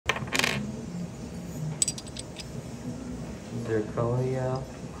Zirconia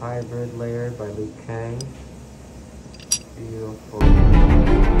hybrid layer by Kahng. Beautiful.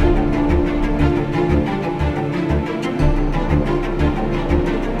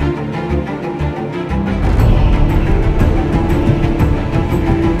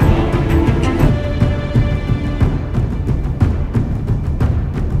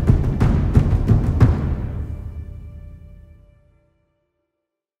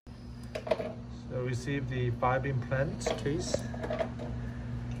 So received the 5 implant case.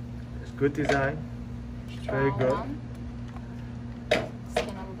 It's good design. Very good.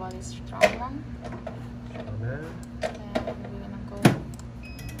 Skin of the body is strong one. Amen. And we're gonna go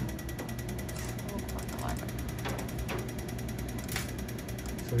look for the one.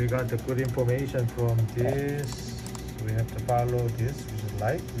 So we got the good information from this. So we have to follow this, which is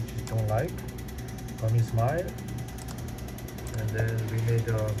like, which is don't like. Gummy smile. And then we made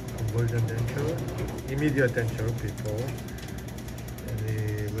a conversion denture, immediate denture before. And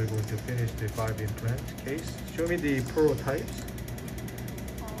we're going to finish the 5 implant case. Show me the prototypes.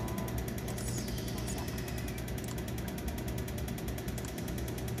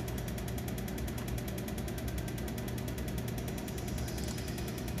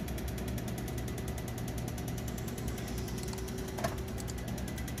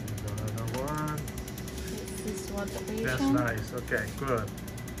 That's nice. Okay, good.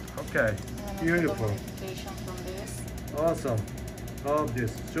 Okay, beautiful. From this. Awesome. Love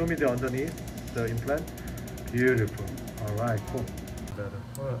this. Show me the underneath, the implant. Beautiful. All right, cool. Better.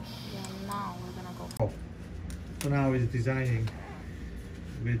 Yeah, now we're gonna go. So now it's designing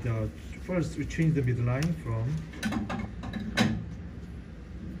with first we change the midline from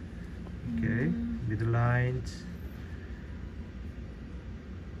midline.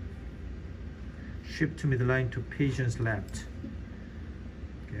 Shift to midline to patient's left.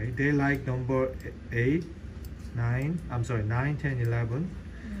 Okay, they like number 8, 9, 10, 11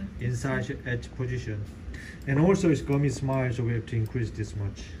 inside edge position. And also it's gummy smile, so we have to increase this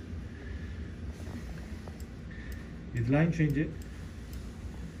much. Midline, change it.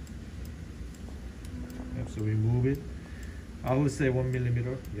 Yep, so we move it. I would say 1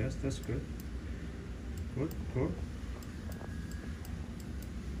 millimeter. Yes, that's good. Good, good.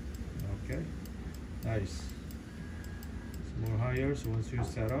 Okay. Nice. It's more higher, so once you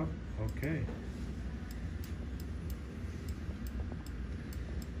set up, okay.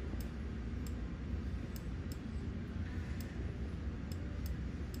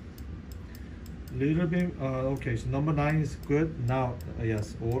 Little bit, okay, so number 9 is good. Now,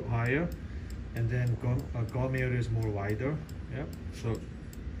 yes, or higher. And then gum area is more wider. Yeah, so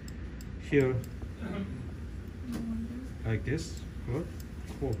here, like this, good,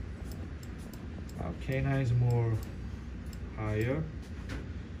 cool. Canine is more higher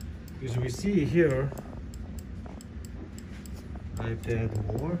because we see here I have to add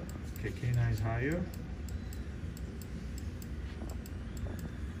more. Okay, canine is higher.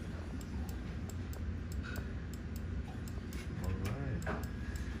 All right.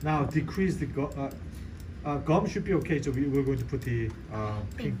 Now decrease the gum should be okay. So we're going to put the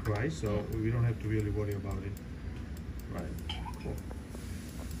pink, right? So we don't have to really worry about it. Right. Cool.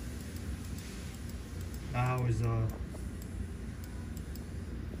 Now is the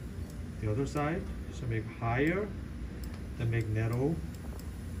other side, so make higher, then make narrow,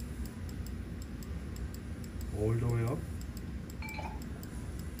 all the way up.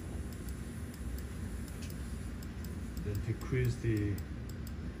 Then decrease the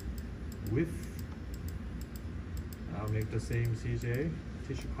width. Now make the same CJ,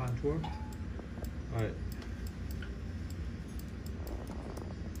 tissue contour. All right.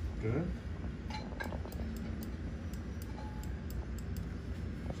 Good.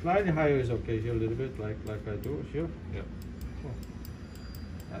 Slightly higher is okay here, a little bit like I do here. Yeah. Cool.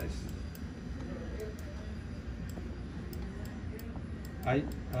 Nice.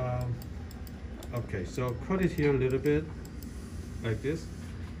 Okay, so cut it here a little bit like this.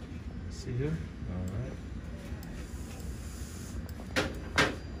 See here? All right.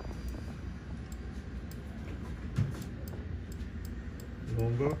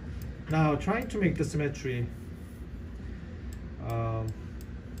 Longer. Now trying to make the symmetry.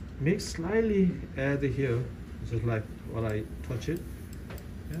 Make slightly add here, just like while I touch it,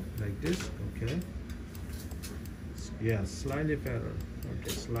 yeah, like this. Okay. Yeah, slightly better.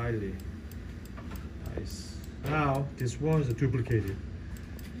 Okay, slightly. Nice. Now this one is duplicated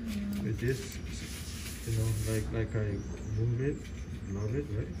with this. You know, like I move it. Love it,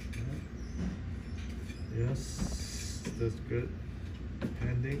 right? Yeah. Yes, that's good.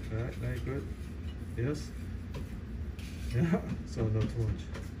 Pending, right? Very good. Yes. Yeah. So not too much.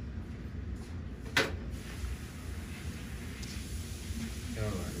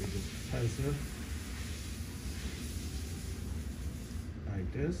 pencil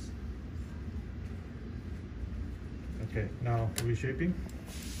like this. Okay, now reshaping.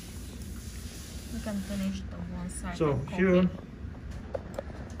 We can finish the one side. So and here, copy.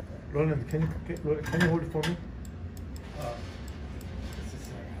 Roland, can you hold it for me?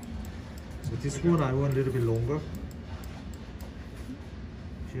 So this one I want a little bit longer.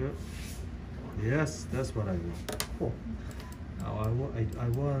 Here. Yes, that's what I want. Oh. Now I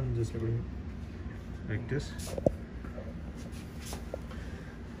want just like this.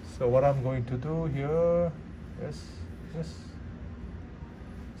 So what I'm going to do here is this.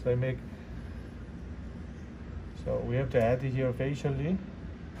 So I make. So we have to add it here facially.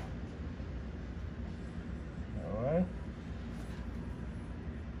 All right.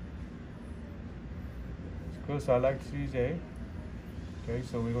 Because I like CJ. Okay,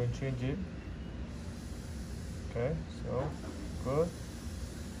 so we're going to change it. Okay, so good.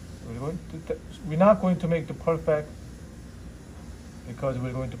 We're not going to make the perfect because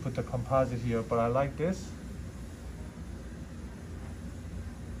we're going to put the composite here, but I like this.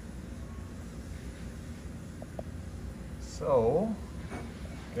 So,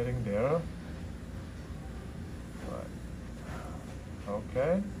 getting there. Right.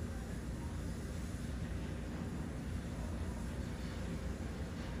 Okay.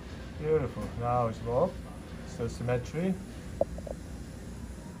 Beautiful. Now it's up. So symmetry.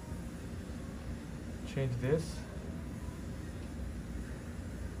 Change this.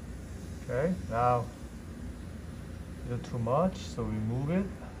 Okay. Now a little too much, so we move it.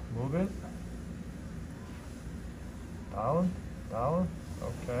 Move it. Down. Down.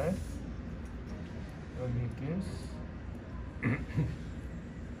 Okay. Don't need this.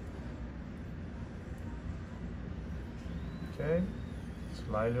 Okay.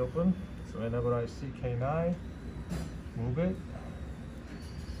 Slightly open. So whenever I see K9, move it.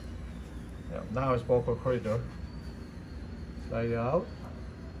 Yeah, now it's vocal corridor. Slide out.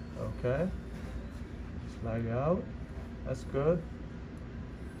 Okay. Slide out. That's good.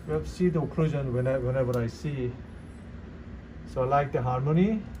 You have to see the occlusion whenever I see. So I like the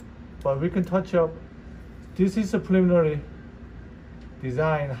harmony, but we can touch up. This is a preliminary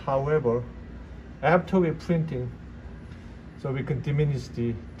design. However, after we're printing, so we can diminish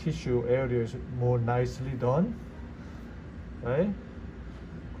the tissue areas more nicely done, right?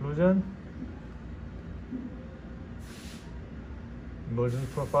 Occlusion, emergence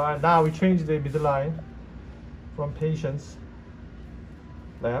profile. Now we change the midline from patient's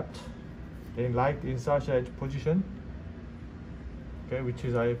left, then like the insertion edge position, okay, which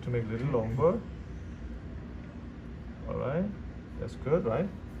is I have to make a little longer. All right, that's good, right?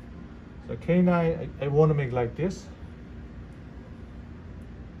 So K9, I want to make like this.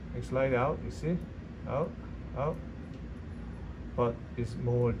 Slide out, you see, out, out, but it's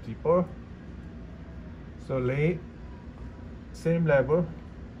more deeper. So lay, same level.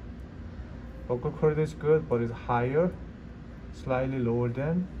 Vocal corridor is good, but it's higher, slightly lower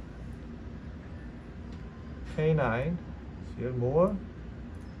than K9. See it more.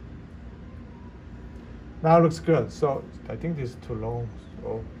 Now it looks good. So I think this is too long.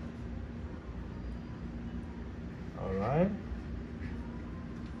 So, all right.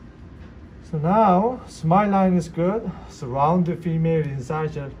 So now, smile line is good. Surround the female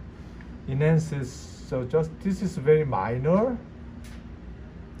incision enhances. So just this is very minor.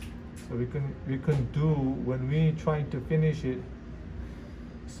 So we can do when we trying to finish it.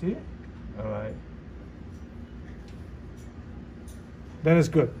 See? All right. That is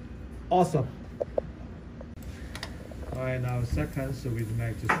good. Awesome. All right, now second, so we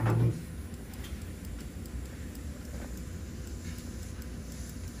make to smooth.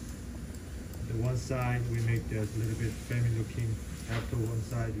 The one side we make this a little bit feminine looking. After one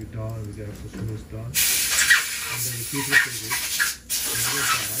side we're done, we have to smooth done. And then we duplicate it on the other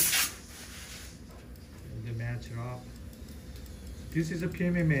side. And then match it up. This is a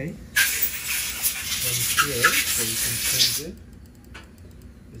PMMA. From here, so we can change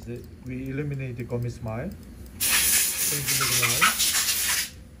it. We eliminate the gummy smile. Change the midline.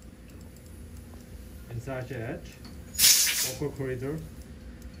 Inside edge. Vocal corridor.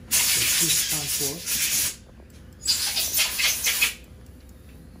 Contour.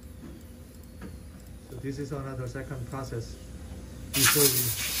 So this is another second process before we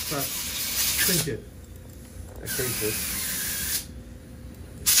start print it. The cases.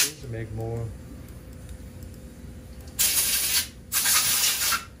 To make more.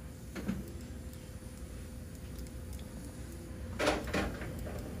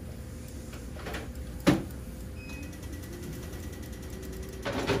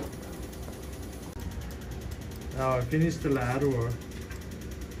 Now I finished the lateral.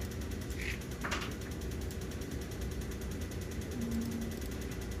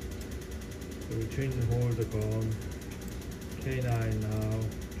 change the whole the gum. Canine now,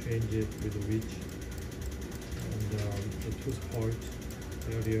 change it with the ridge and the tooth part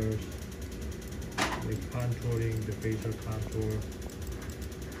areas, like contouring the facial contour.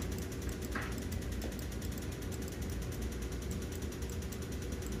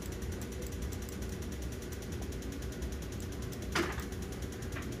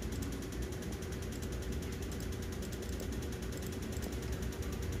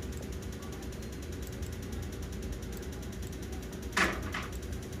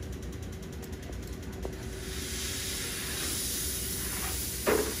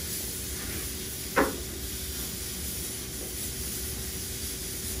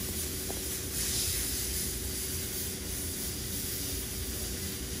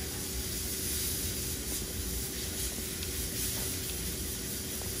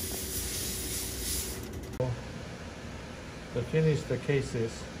 To finish the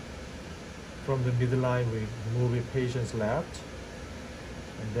cases from the midline, we move the patient's left,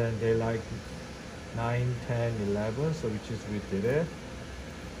 and then they like 9, 10, 11, so which is we did it,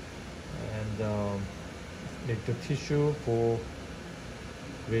 and make the tissue for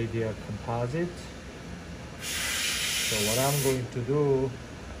radial composite. So what I'm going to do,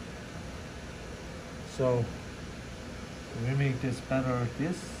 so we make this better.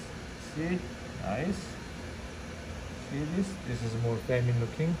 This, see, nice. See this is more feminine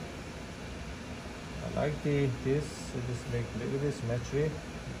looking. I like this, so just make a little bit symmetry,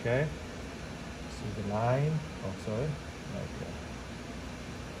 okay? See the line, oh sorry, okay.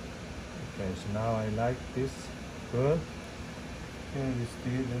 Okay, so now I like this, good. Okay, this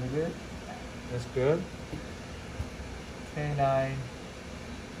did a little bit, that's good. Canine.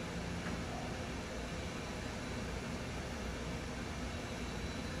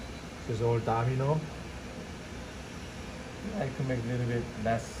 This is all domino. I can make a little bit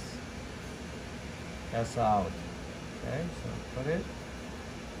less out. Okay, so put it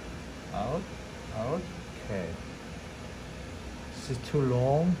out, okay. This is too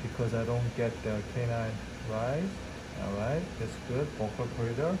long because I don't get the canine right. Alright, that's good. Vocal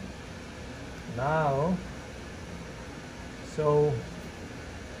corridor. Now, so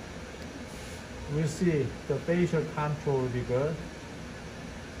we see the facial contour will be good.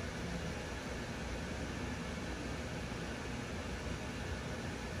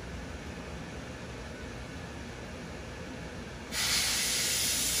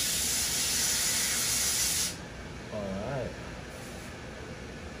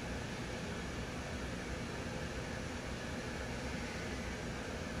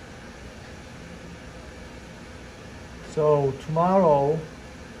 So tomorrow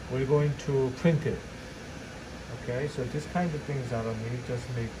we're going to print it. Okay, so this kind of things I don't need, just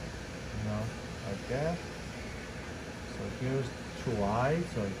make, you know, like that. So here's too wide,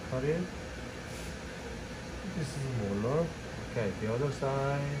 so I cut it. This is smaller. Okay, the other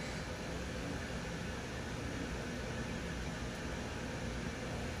side.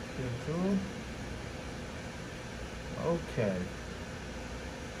 Here too. Okay.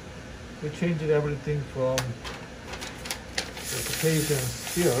 We changed everything from the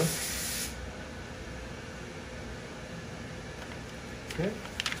patients here. Okay.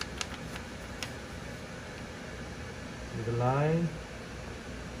 With the line,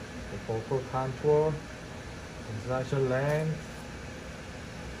 the focal contour, incisor length.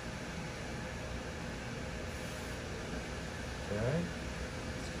 Okay,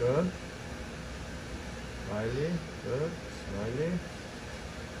 it's good. Smiley, good, smiley.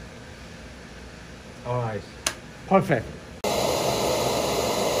 Alright, perfect.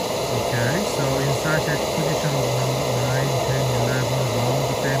 Okay, so incisor position of number 9, 10, 11, round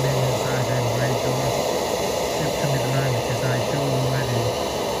the feminine incisor and great door. Shift to midline, which is I showed already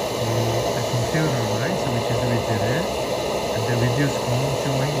the computer, right? So which is we did it. And the reduced gum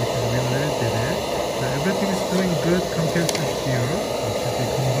showing, which is we already did it. So everything is doing good compared to here, which is the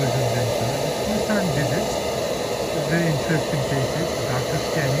conversion denture. The first time visits, it's very interesting cases, doctor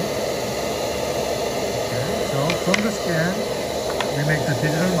scanning. Okay, so from the scan, we make the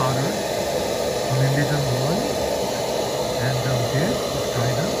digital model from Immediate 1 and this is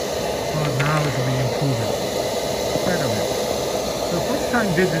guidance. So now it will be improving quite a bit. So first time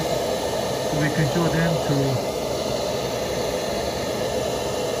visit, so we can show them to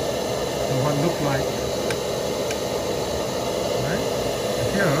what look like. Right?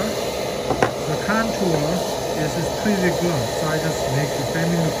 Here, the contour is pretty good. So I just make the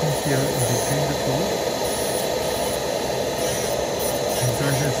feminine looking here in between the two.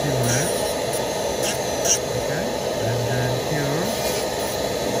 Incisor silhouette. Okay, and then here,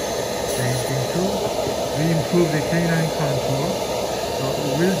 same thing too. We improve the canine contour.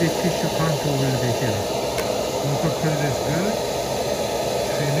 will be tissue contour will be here. Local period is good.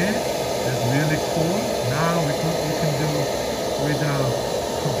 Trim it. It's really cool. Now we can do with a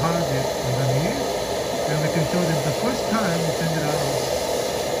composite underneath. Then we can show them the first time we send it out.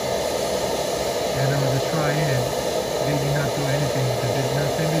 And I was try it. They did not do anything. They did not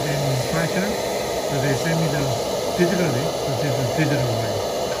send me any impression. So they send me the digitally. So this is digital way.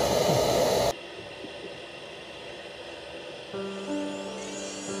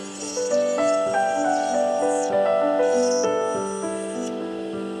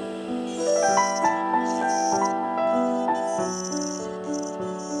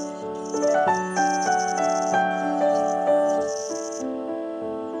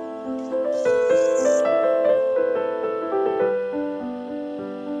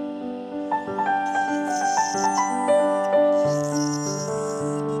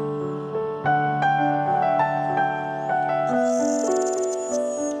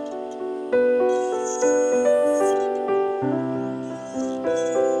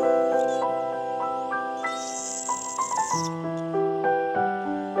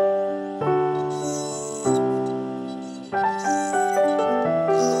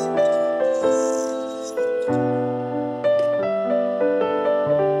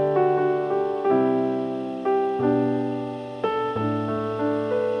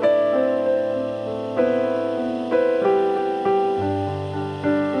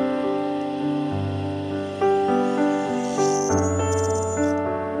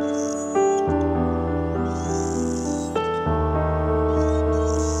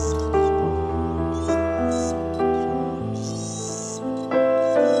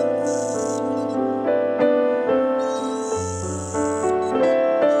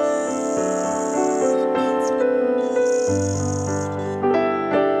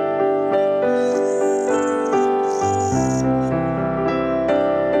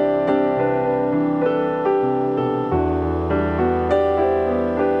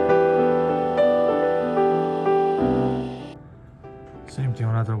 Same thing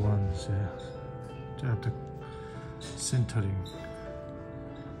on other ones, yeah. Just the centering,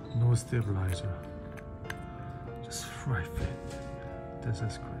 no stabilizer, just right fit. This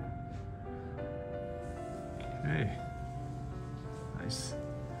is great. Okay, nice.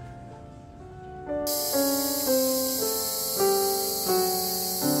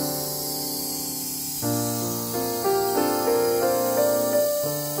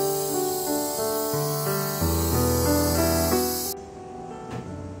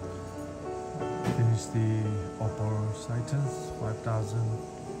 The upper sightings 5,000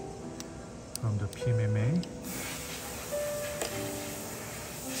 from the PMMA.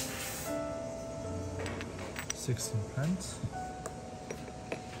 6 implants.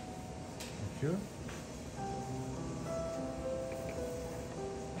 Thank you.